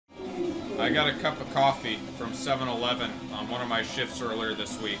I got a cup of coffee from 7-Eleven on one of my shifts earlier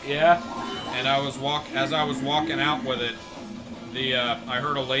this week. Yeah? And as I was walking out with it, I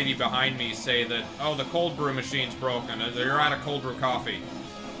heard a lady behind me say that, oh, the cold brew machine's broken. You're out of cold brew coffee.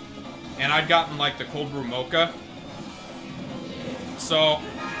 And I'd gotten, like, the cold brew mocha. So,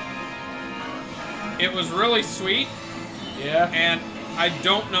 it was really sweet. Yeah? And I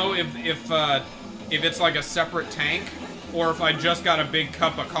don't know if it's like a separate tank, or if I just got a big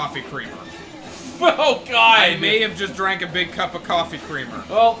cup of coffee creamer. Oh, God! I may have just drank a big cup of coffee creamer.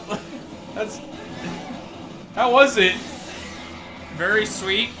 Well, how was it? Very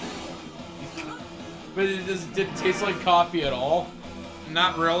sweet. But it didn't taste like coffee at all?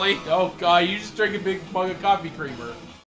 Not really. Oh, God, you just drank a big mug of coffee creamer.